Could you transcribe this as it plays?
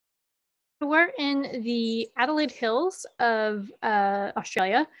We're in the Adelaide Hills of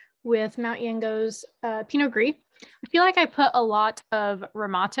Australia with Mount Yengo's Pinot Gris. I feel like I put a lot of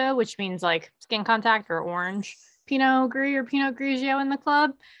Ramato, which means like skin contact or orange Pinot Gris or Pinot Grigio in the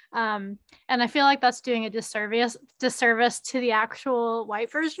club. And I feel like that's doing a disservice to the actual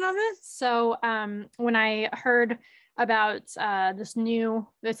white version of it. So when I heard about this new,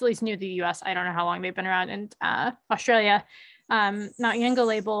 it's at least new to the US, I don't know how long they've been around in Australia, Mount Yengo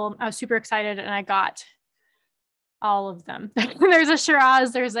label, I was super excited and I got all of them. There's a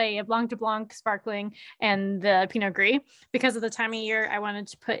Shiraz, there's a Blanc de Blanc sparkling, and the Pinot Gris. Because of the time of year, I wanted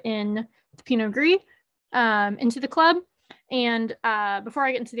to put in the Pinot Gris into the club. And before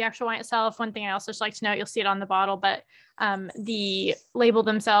I get into the actual wine itself, one thing I also just like to note, you'll see it on the bottle, but the label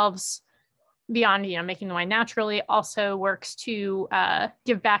themselves, beyond making the wine naturally, also works to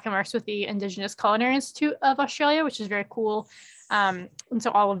give back and works with the Indigenous Culinary Institute of Australia, which is very cool. And so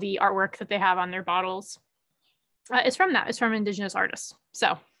all of the artwork that they have on their bottles is from that. It's from Indigenous artists.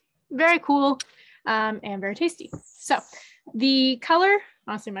 So very cool and very tasty. So the color,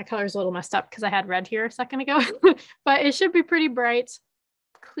 honestly, my color is a little messed up because I had red here a second ago, but it should be pretty bright,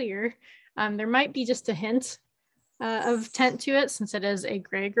 clear. There might be just a hint of tint to it since it is a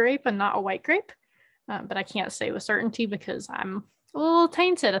gray grape and not a white grape, but I can't say with certainty because I'm a little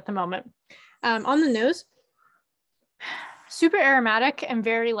tainted at the moment. On the nose, super aromatic and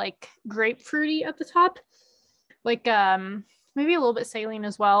very like grapefruity at the top, like maybe a little bit saline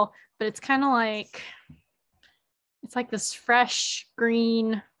as well, but it's kind of like, it's like this fresh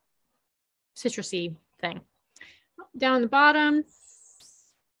green citrusy thing. Down the bottom,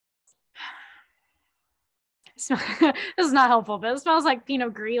 this is not helpful, but it smells like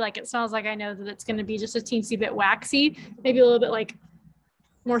Pinot Gris. Like it smells like I know that it's going to be just a teensy bit waxy, maybe a little bit like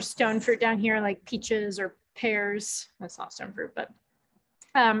more stone fruit down here, like peaches or pears. That's not stone fruit, but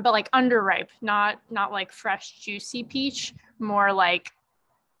like underripe, not like fresh juicy peach, more like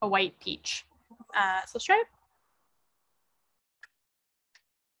a white peach. So let's try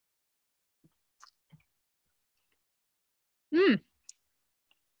it.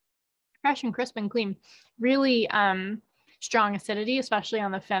 Fresh and crisp and clean. Really strong acidity, especially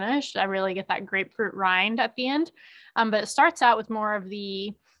on the finish. I really get that grapefruit rind at the end. But it starts out with more of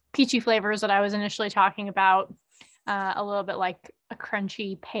the peachy flavors that I was initially talking about, a little bit like a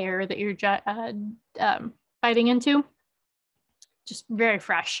crunchy pear that you're biting into. Just very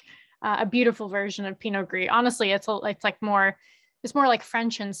fresh. A beautiful version of Pinot Gris. Honestly, it's more like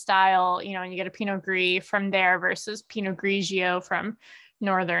French in style, and you get a Pinot Gris from there versus Pinot Grigio from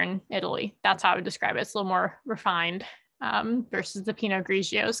Northern Italy. That's how I would describe it. It's a little more refined versus the Pinot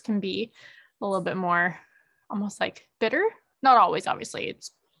Grigios can be a little bit more almost like bitter. Not always, obviously. It's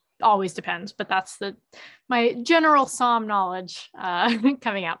always depends, but that's my general somm knowledge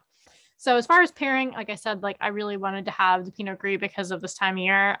coming out. So as far as pairing, like I said, like I really wanted to have the Pinot Gris because of this time of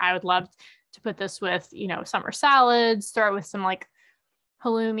year. I would love to put this with, summer salads, start with some like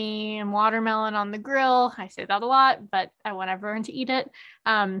halloumi and watermelon on the grill. I say that a lot, but I want everyone to eat it.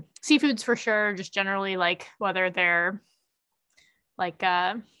 Seafoods for sure, just generally like whether they're like,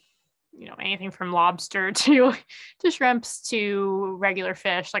 anything from lobster to shrimps to regular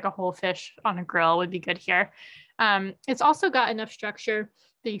fish, like a whole fish on a grill would be good here. It's also got enough structure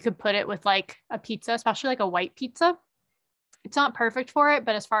that you could put it with like a pizza, especially like a white pizza. It's not perfect for it,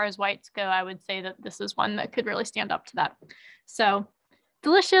 but as far as whites go, I would say that this is one that could really stand up to that. So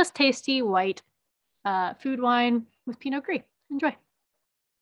delicious, tasty, white food wine with Pinot Gris. Enjoy.